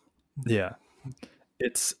coronavirus. Yeah.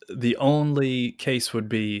 It's the only case would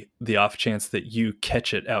be the off chance that you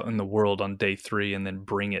catch it out in the world on day 3 and then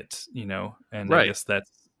bring it, and I Right, guess that's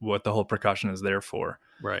what the whole precaution is there for.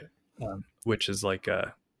 right. Which is like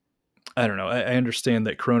I don't know. I understand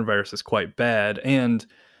that coronavirus is quite bad, and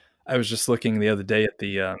I was just looking the other day at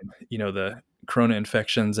the corona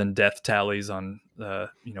infections and death tallies on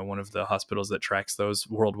one of the hospitals that tracks those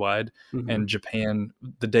worldwide. Hmm. And Japan,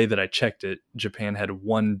 the day that I checked it, Japan had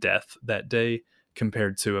one death that day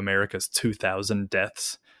compared to America's 2,000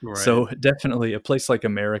 deaths. Right, So definitely a place like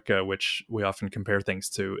America, which we often compare things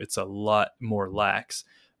to, it's a lot more lax.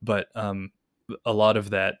 But a lot of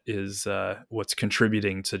that is what's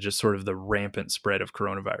contributing to just sort of the rampant spread of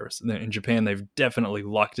coronavirus. In Japan, they've definitely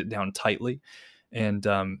locked it down tightly, and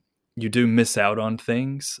you do miss out on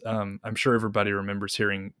things. I'm sure everybody remembers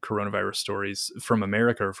hearing coronavirus stories from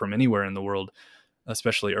America or from anywhere in the world,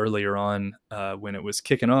 especially earlier on when it was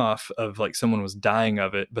kicking off, of like someone was dying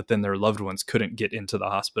of it, but then their loved ones couldn't get into the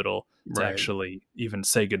hospital to right, actually even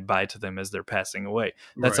say goodbye to them as they're passing away.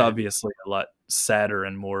 That's right, obviously a lot sadder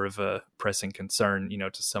and more of a pressing concern,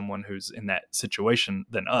 to someone who's in that situation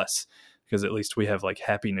than us, because at least we have like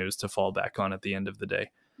happy news to fall back on at the end of the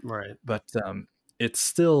day. right. But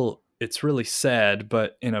it's really sad,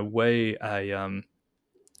 but in a way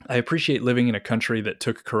I appreciate living in a country that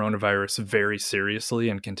took coronavirus very seriously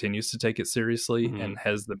and continues to take it seriously Hmm. and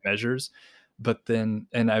has the measures. But then,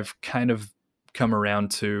 and I've kind of come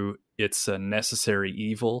around to it's a necessary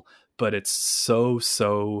evil, but it's so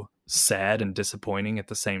sad and disappointing at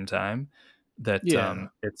the same time that Yeah,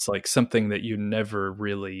 it's like something that you never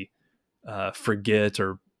really forget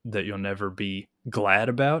or that you'll never be glad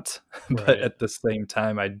about. But right. at the same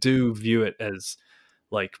time, I do view it as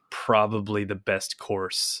like probably the best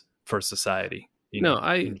course for society, No, in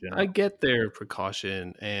I general. get their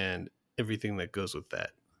precaution and everything that goes with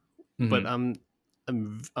that, but Hmm.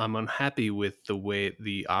 I'm unhappy with the way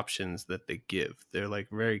the options that they give. They're like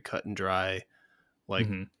very cut and dry. Like,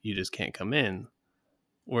 Hmm. you just can't come in.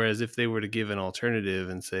 Whereas if they were to give an alternative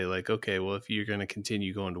and say like, okay, well, if you're going to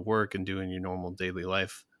continue going to work and doing your normal daily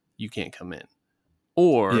life, you can't come in.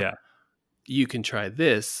 Or Yeah. you can try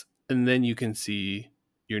this and then you can see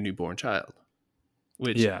your newborn child,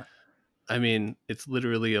 which, Yeah. I mean, it's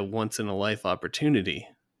literally a once in a life opportunity.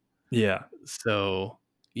 Yeah. So,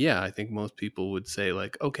 yeah, I think most people would say,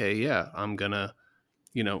 like, okay, yeah, I'm gonna,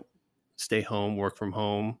 you know, stay home, work from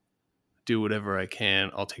home, do whatever I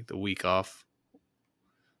can. I'll take the week off,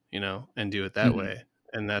 and do it that Mhm. way.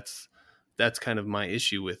 And that's kind of my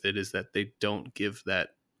issue with it, is that they don't give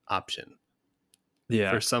that option for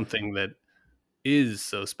Yeah. something that is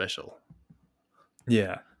so special.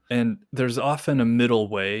 Yeah. And there's often a middle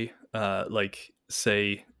way, like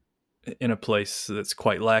say in a place that's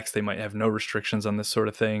quite lax, they might have no restrictions on this sort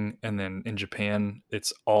of thing. And then in Japan,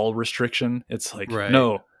 it's all restriction. It's like, Right.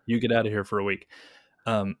 no, you get out of here for a week.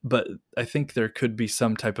 But I think there could be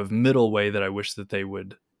some type of middle way that I wish that they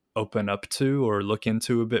would open up to or look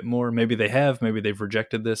into a bit more. Maybe they have, maybe they've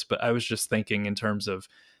rejected this, but I was just thinking in terms of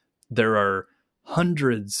there are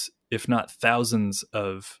hundreds, if not thousands,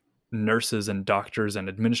 of nurses and doctors and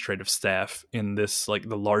administrative staff in this, like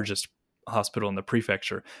the largest hospital in the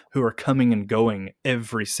prefecture, who are coming and going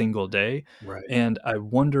every single day. Right. And I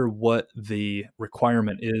wonder what the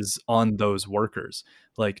requirement is on those workers.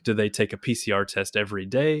 Like, do they take a PCR test every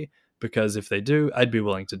day? Because if they do, I'd be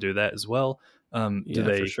willing to do that as well. Do Yeah, for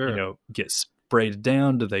they, sure. get sprayed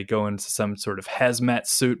down? Do they go into some sort of hazmat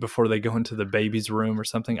suit before they go into the baby's room or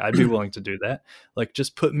something? I'd be willing to do that. Like,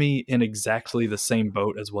 just put me in exactly the same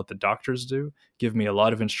boat as what the doctors do. Give me a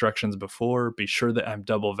lot of instructions before. Be sure that I'm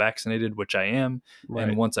double vaccinated, which I am. And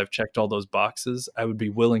Right. once I've checked all those boxes, I would be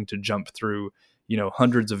willing to jump through,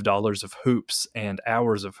 hundreds of dollars of hoops and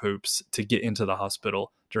hours of hoops to get into the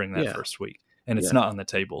hospital during that Yeah. first week. And it's Yeah. not on the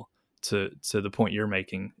table. To the point you're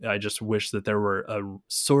making, I just wish that there were a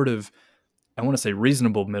sort of, I want to say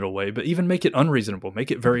reasonable middle way, but even make it unreasonable, make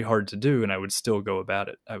it very hard to do, and I would still go about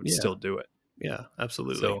it. I would Yeah. still do it. Yeah,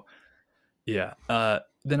 absolutely. So yeah,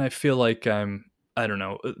 then I feel like I don't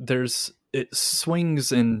know. It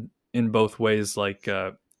swings in both ways. Like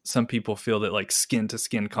some people feel that like skin to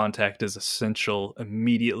skin contact is essential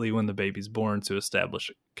immediately when the baby's born to establish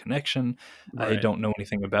a connection. I Right. don't know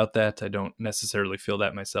anything about that. I don't necessarily feel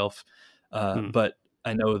that myself, Hmm. but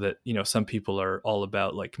I know that some people are all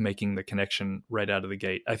about like making the connection right out of the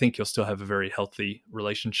gate. I think you'll still have a very healthy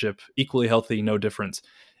relationship, equally healthy, no difference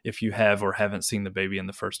if you have or haven't seen the baby in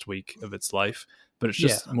the first week of its life, but it's Yeah.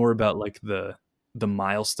 just more about like the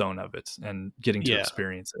milestone of it and getting to Yeah.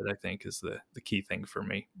 experience it. I think is the key thing for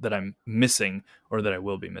me that I'm missing or that I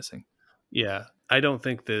will be missing. Yeah. I don't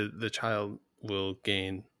think the child will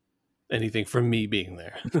gain anything from me being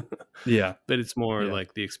there. Yeah, But it's more yeah,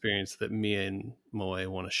 like the experience that me and Moe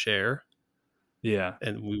want to share, yeah,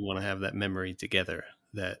 and we want to have that memory together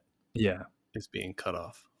that yeah, is being cut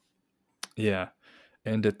off. yeah.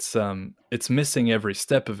 And it's missing every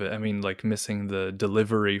step of it. I mean, like missing the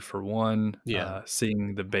delivery for one, Yeah.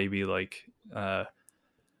 seeing the baby like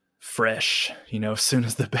fresh, as soon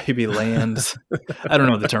as the baby lands. I don't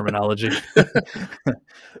know the terminology,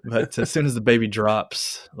 but as soon as the baby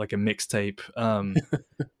drops, like a mixtape,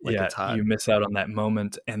 Like yeah, it's hot. you miss out on that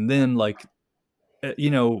moment. And then, like,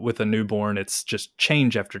 with a newborn, it's just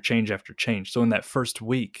change after change after change. So in that first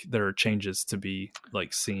week, there are changes to be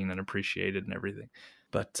like seen and appreciated and everything.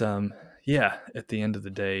 But yeah, at the end of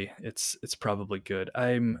the day, it's probably good.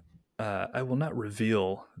 I will not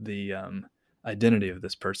reveal the identity of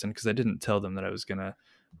this person because I didn't tell them that I was gonna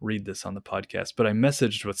read this on the podcast. But I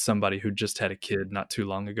messaged with somebody who just had a kid not too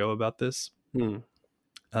long ago about this. Hmm.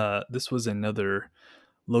 This was another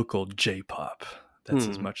local J-pop. That's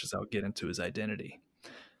as Hmm. much as I'll get into his identity.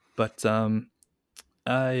 But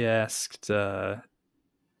I asked, yeah,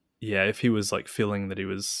 if he was like feeling that he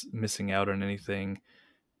was missing out on anything,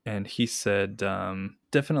 and he said,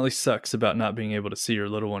 definitely sucks about not being able to see your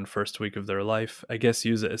little one first week of their life. I guess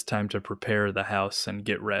use it as time to prepare the house and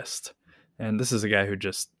get rest. And this is a guy who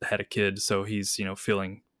just had a kid, so he's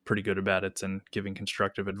feeling pretty good about it and giving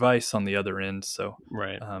constructive advice on the other end. So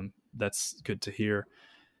Right. that's good to hear.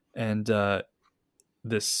 And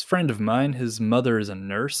this friend of mine, his mother is a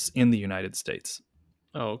nurse in the United States,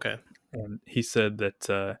 Oh, okay. and he said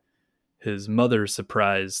that his mother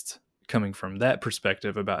surprised coming from that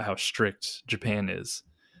perspective about how strict Japan is.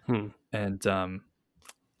 Hmm. And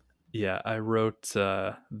yeah, I wrote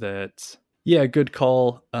that, yeah, good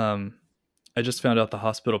call. I just found out the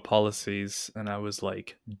hospital policies and I was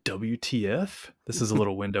like, WTF? This is a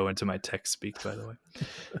little window into my text speak, by the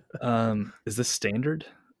way. Is this standard?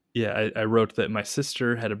 Yeah, I wrote that my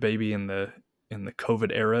sister had a baby in the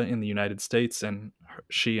COVID era in the United States, and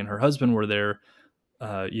she and her husband were there,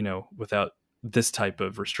 without this type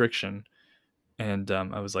of restriction. And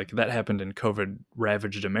I was like, that happened in COVID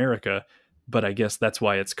ravaged America, but I guess that's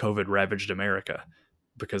why it's COVID ravaged America,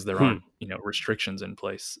 because there aren't, restrictions in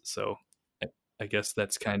place. So I guess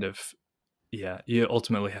that's kind of, yeah, you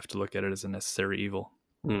ultimately have to look at it as a necessary evil.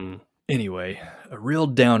 Anyway, a real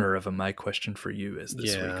downer of a my question for you is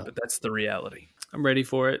this week, but that's the reality. I'm ready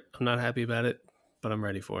for it. I'm not happy about it, but I'm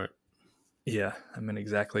ready for it. Yeah, I'm in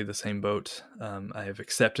exactly the same boat. I have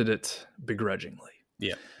accepted it begrudgingly.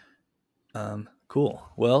 Yeah. Cool.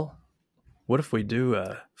 Well, what if we do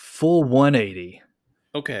a full 180?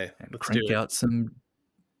 Okay, and let's crank do it. out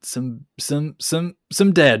some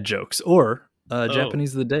dad jokes or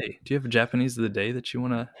Japanese of the day. Do you have a Japanese of the day that you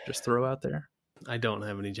want to just throw out there? I don't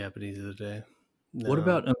have any Japanese of the day. No. What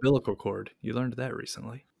about umbilical cord? You learned that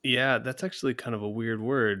recently. Yeah, that's actually kind of a weird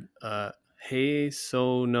word.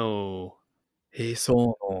 Heisono.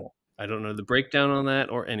 Heisono. I don't know the breakdown on that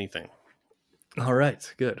or anything. All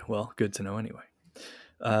right, good. Well, good to know anyway.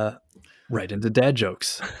 Right into dad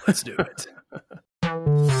jokes. Let's do it.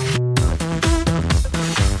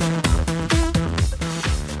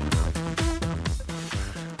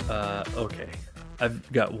 Okay.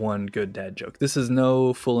 I've got one good dad joke. This is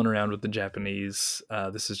no fooling around with the Japanese.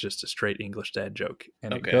 This is just a straight English dad joke.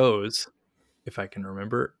 And It goes, if I can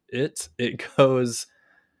remember it goes,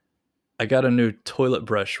 I got a new toilet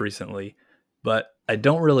brush recently, but I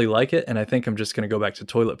don't really like it, and I think I'm just going to go back to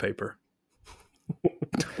toilet paper.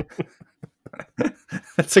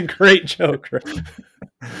 That's a great joke, right?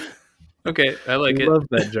 Okay, I like it. I love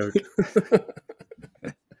that joke.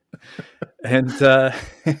 And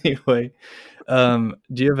anyway,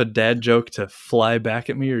 do you have a dad joke to fly back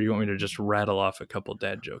at me, or do you want me to just rattle off a couple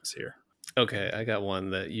dad jokes here? Okay, I got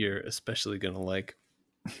one that you're especially going to like.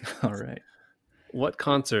 All right. What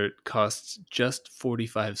concert costs just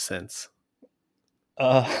 45 cents?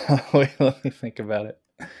 Wait, let me think about it.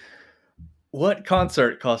 What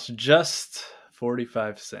concert costs just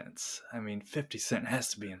 45 cents? I mean, 50 cent has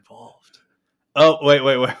to be involved. Oh, wait.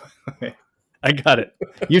 I got it.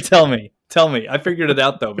 You tell me. I figured it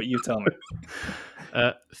out, though, but you tell me.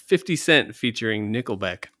 50 Cent featuring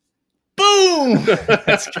Nickelback. Boom!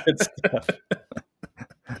 That's good stuff.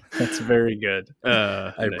 That's very good.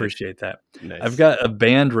 I Nice. appreciate that. Nice. I've got a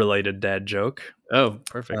band-related dad joke. Oh,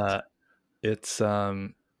 perfect. It's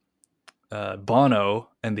Bono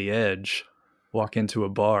and The Edge walk into a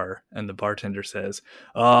bar, and the bartender says,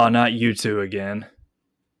 "Oh, not you two again."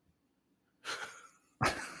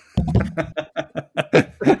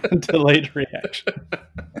 Delayed reaction.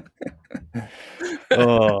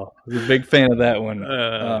 Oh, I was a big fan of that one.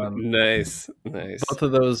 Nice. Both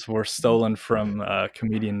of those were stolen from a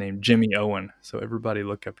comedian named Jimmy Owen. So everybody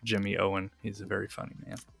look up Jimmy Owen. He's a very funny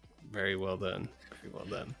man. Very well done.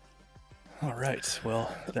 All right.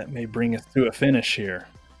 Well, that may bring us to a finish here.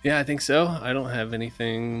 Yeah, I think so. I don't have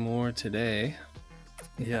anything more today.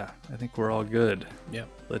 Yeah, I think we're all good. Yep.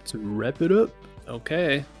 Let's wrap it up.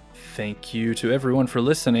 Okay. Thank you to everyone for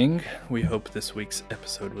listening. We hope this week's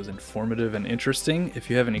episode was informative and interesting. If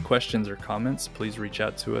you have any questions or comments, please reach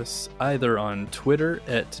out to us either on Twitter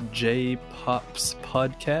at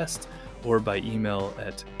jpopspodcast or by email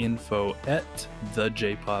at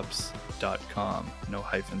info@thejpops.com. No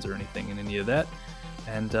hyphens or anything in any of that.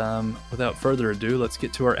 And without further ado, let's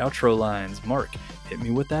get to our outro lines. Mark, hit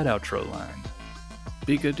me with that outro line.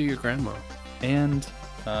 Be good to your grandma. And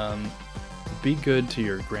be good to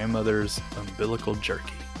your grandmother's umbilical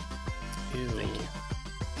jerky. Ew. Thank you.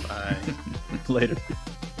 Bye. Later.